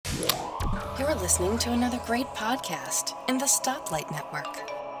You're listening to another great podcast in the Stoplight Network.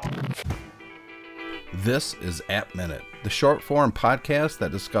 This is AppMinute, the short-form podcast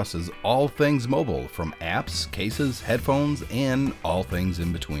that discusses all things mobile, from apps, cases, headphones, and all things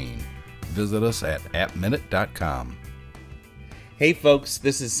in between. Visit us at appminute.com. Hey folks,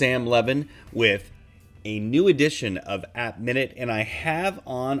 this is Sam Levin with a new edition of AppMinute, and I have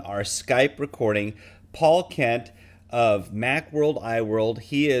on our Skype recording Paul Kent of Macworld, iWorld.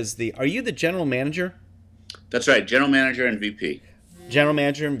 He is are you the general manager? That's right, general manager and VP. General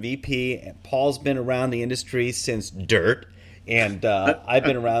manager and VP. Paul's been around the industry since dirt, and I've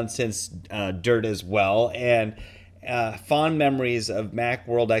been around since dirt as well, and fond memories of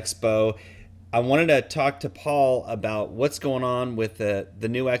Macworld Expo. I wanted to talk to Paul about what's going on with the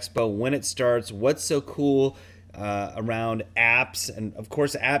new Expo, when it starts, what's so cool around apps, and of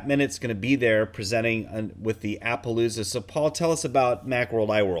course AppMinute's going to be there presenting with the Appalooza. So Paul, tell us about Macworld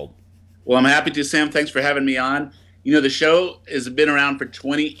iWorld. Well, I'm happy to, Sam. Thanks for having me on. You know, the show has been around for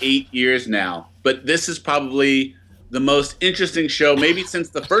 28 years now, but this is probably the most interesting show maybe since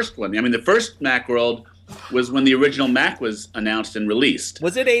the first one. I mean, the first Macworld was when the original Mac was announced and released.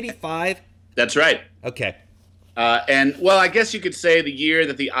 Was it 85? That's right. Okay. And, well, I guess you could say the year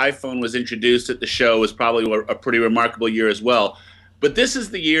that the iPhone was introduced at the show was probably a pretty remarkable year as well. But this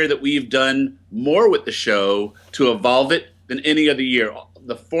is the year that we've done more with the show to evolve it than any other year.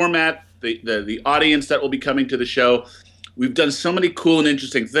 The format, the audience that will be coming to the show, we've done so many cool and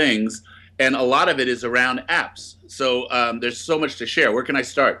interesting things, and a lot of it is around apps. So there's so much to share. Where can I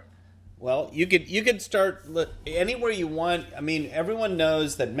start? Well, you could start anywhere you want. I mean, everyone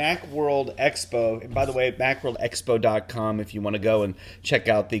knows that Macworld Expo, and by the way, macworldexpo.com if you want to go and check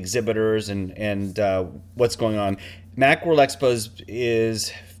out the exhibitors and what's going on. Macworld Expo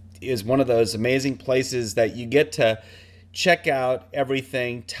is one of those amazing places that you get to check out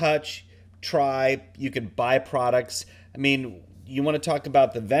everything, touch, try, you can buy products. I mean, you want to talk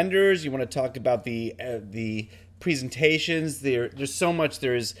about the vendors, you want to talk about the presentations. There's so much.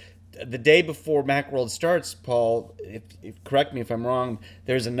 There's the day before Macworld starts, Paul, if correct me if I'm wrong,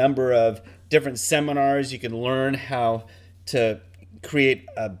 there's a number of different seminars. You can learn how to create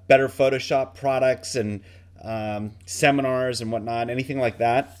better Photoshop products and seminars and whatnot, anything like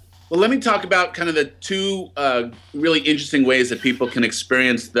that. Well, let me talk about kind of the two really interesting ways that people can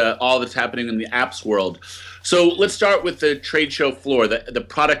experience all that's happening in the apps world. So let's start with the trade show floor, the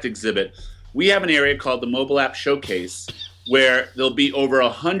product exhibit. We have an area called the Mobile App Showcase, where there'll be over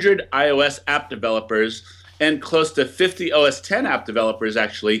 100 iOS app developers and close to 50 OS X app developers,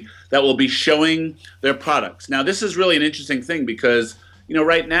 actually, that will be showing their products. Now, this is really an interesting thing because, you know,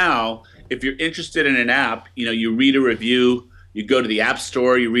 right now, if you're interested in an app, you know, you read a review, you go to the App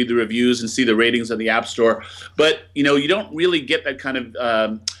Store, you read the reviews and see the ratings of the App Store, but, you know, you don't really get that kind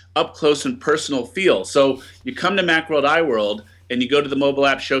of up close and personal feel. So you come to Macworld iWorld and you go to the Mobile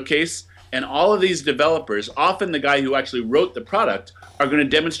App Showcase, and all of these developers, often the guy who actually wrote the product, are going to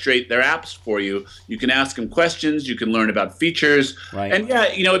demonstrate their apps for you. You can ask them questions. You can learn about features. Right. And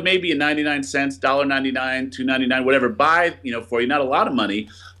yeah, you know, it may be a 99 cents, $1.99, $2.99, whatever, buy, you know, for you. Not a lot of money,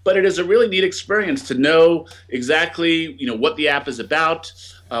 but it is a really neat experience to know exactly, you know, what the app is about,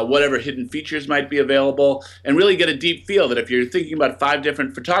 whatever hidden features might be available, and really get a deep feel that if you're thinking about 5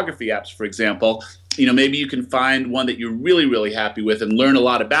 different photography apps, for example, you know, maybe you can find one that you're really, really happy with and learn a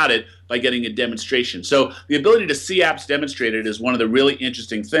lot about it by getting a demonstration. So the ability to see apps demonstrated is one of the really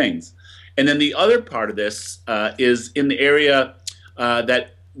interesting things. And then the other part of this is in the area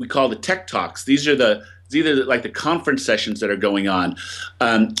that we call the Tech Talks. These are either like the conference sessions that are going on.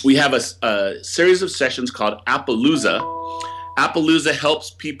 We have a series of sessions called Appalooza. Appalooza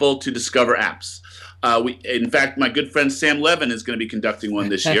helps people to discover apps. In fact, my good friend Sam Levin is going to be conducting one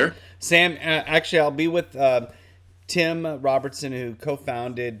this year. Sam, actually, I'll be with Tim Robertson, who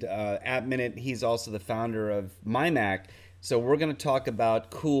co-founded AppMinute. He's also the founder of MyMac. So we're going to talk about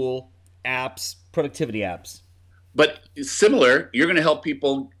cool apps, productivity apps. But similar, you're going to help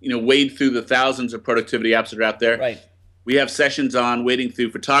people, you know, wade through the thousands of productivity apps that are out there. Right. We have sessions on wading through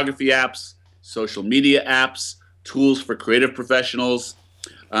photography apps, social media apps, tools for creative professionals,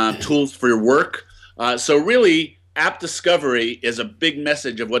 tools for your work. So really, app discovery is a big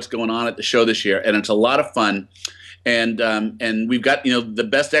message of what's going on at the show this year, and it's a lot of fun. And we've got, you know, the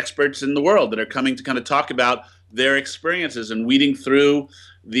best experts in the world that are coming to kind of talk about their experiences and weeding through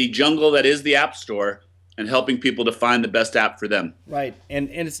the jungle that is the App Store and helping people to find the best app for them. Right, and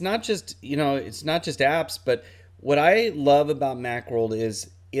it's not just, you know, it's not just apps, but what I love about Macworld is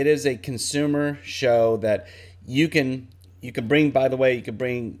it is a consumer show that you can You could bring, by the way, you could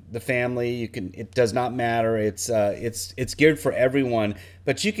bring the family. You can. It does not matter. It's geared for everyone.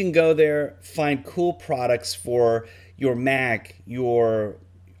 But you can go there, find cool products for your Mac, your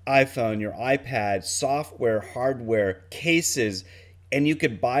iPhone, your iPad, software, hardware, cases, and you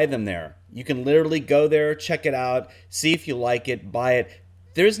could buy them there. You can literally go there, check it out, see if you like it, buy it.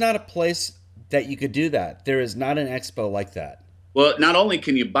 There's not a place that you could do that. There is not an expo like that. Well, not only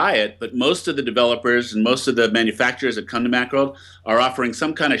can you buy it, but most of the developers and most of the manufacturers that come to Macworld are offering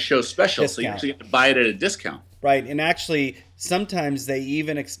some kind of show special. Discount. So you actually get to buy it at a discount. Right. And actually, sometimes they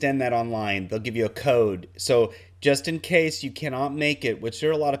even extend that online. They'll give you a code. So just in case you cannot make it, which there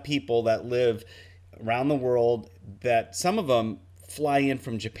are a lot of people that live around the world, that some of them fly in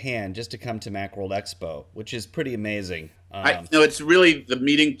from Japan just to come to Macworld Expo, which is pretty amazing. It's really the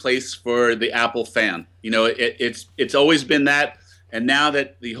meeting place for the Apple fan. It's always been that. And now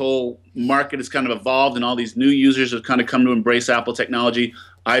that the whole market has kind of evolved and all these new users have kind of come to embrace Apple technology,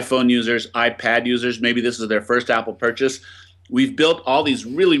 iPhone users, iPad users, maybe this is their first Apple purchase, we've built all these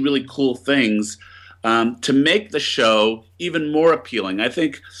really, really cool things to make the show even more appealing. I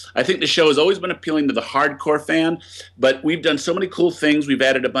think the show has always been appealing to the hardcore fan, but we've done so many cool things. We've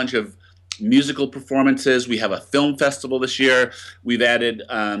added a bunch of musical performances. We have a film festival this year. We've added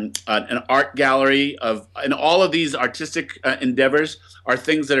an art gallery and all of these artistic endeavors are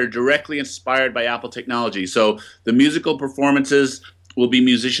things that are directly inspired by Apple technology. So the musical performances will be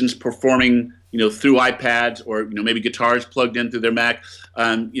musicians performing, through iPads or, maybe guitars plugged in through their Mac,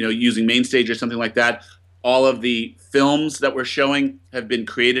 using MainStage or something like that. All of the films that we're showing have been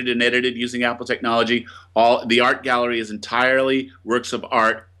created and edited using Apple technology. The art gallery is entirely works of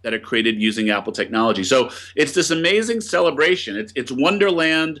art that are created using Apple technology. So it's this amazing celebration. It's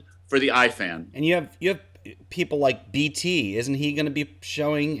Wonderland for the iFan. And you have people like BT. Isn't he going to be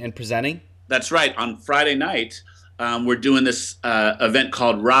showing and presenting? That's right. On Friday night, we're doing this event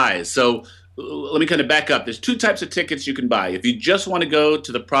called Rise. So let me kind of back up. There's two types of tickets you can buy. If you just want to go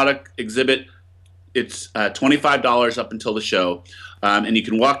to the product exhibit, it's $25 up until the show. And you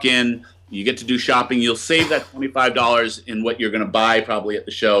can walk in. You get to do shopping. You'll save that $25 in what you're going to buy probably at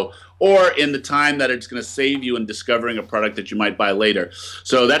the show or in the time that it's going to save you in discovering a product that you might buy later.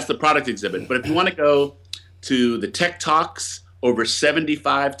 So that's the product exhibit. But if you want to go to the Tech Talks, over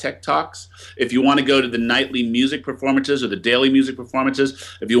 75 Tech Talks, if you want to go to the nightly music performances or the daily music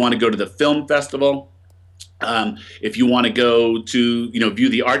performances, if you want to go to the film festival, if you want to go to view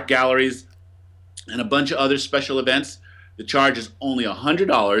the art galleries and a bunch of other special events, the charge is only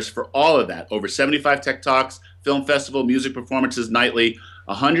 $100 for all of that. Over 75 Tech Talks, film festival, music performances nightly,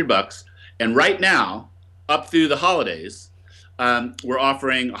 $100. And right now, up through the holidays, we're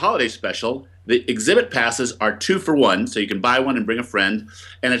offering a holiday special. The exhibit passes are 2 for 1, so you can buy one and bring a friend,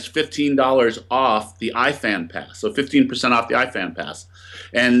 and it's $15 off the iFan Pass, so 15% off the iFan Pass.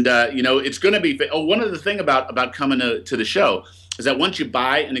 And it's going to be. One of the thing about coming to the show is that once you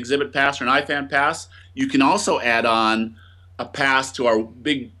buy an exhibit pass or an iFan Pass, you can also add on a pass to our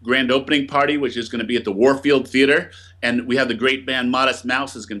big grand opening party, which is going to be at the Warfield Theater, and we have the great band Modest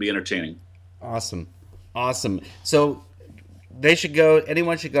Mouse is going to be entertaining. Awesome. So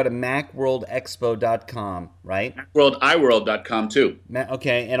anyone should go to macworldexpo.com, right? iWorld.com too.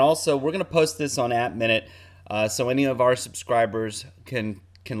 Okay, and also we're going to post this on AppMinute, so any of our subscribers can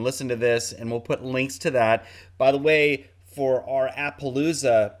listen to this, and we'll put links to that. By the way, for our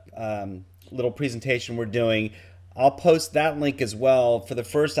Appalooza little presentation we're doing, I'll post that link as well for the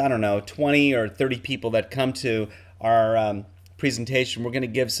first, 20 or 30 people that come to our presentation. We're going to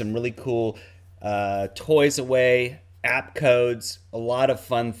give some really cool toys away, app codes, a lot of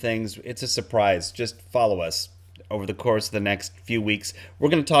fun things. It's a surprise. Just follow us over the course of the next few weeks. We're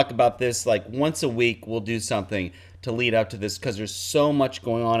going to talk about this like once a week. We'll do something to lead up to this because there's so much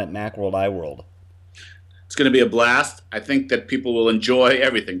going on at Macworld iWorld. It's going to be a blast. I think that people will enjoy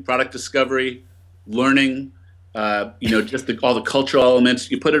everything. Product discovery, learning, just all the cultural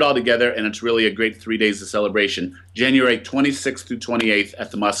elements. You put it all together, and it's really a great 3 days of celebration. January 26th through 28th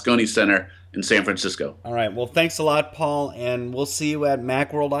at the Moscone Center in San Francisco. All right. Well, thanks a lot, Paul, and we'll see you at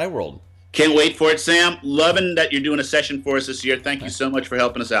Macworld iWorld. Can't wait for it, Sam. Loving that you're doing a session for us this year. Thank you so much for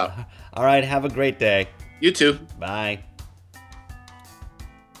helping us out. All right. Have a great day. You too. Bye.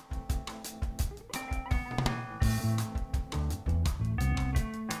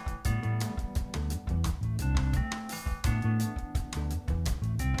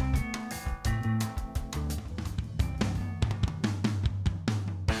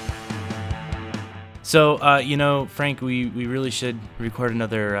 So, Frank, we really should record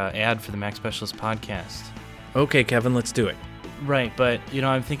another ad for the Mac Specialist podcast. Okay, Kevin, let's do it. Right, but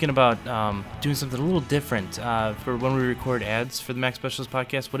I'm thinking about doing something a little different for when we record ads for the Mac Specialist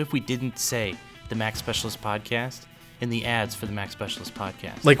Podcast. What if we didn't say the Mac Specialist Podcast in the ads for the Mac Specialist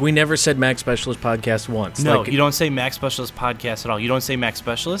Podcast? Like we never said Mac Specialist Podcast once. No, you don't say Mac Specialist Podcast at all. You don't say Mac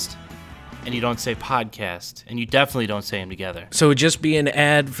Specialist, and you don't say podcast, and you definitely don't say them together. So it would just be an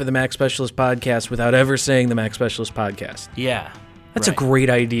ad for the Mac Specialist Podcast without ever saying the Mac Specialist Podcast. Yeah. That's a great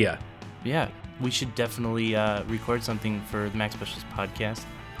idea. Yeah. We should definitely record something for the Mac Specialist Podcast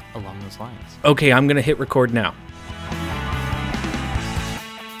along those lines. Okay, I'm going to hit record now.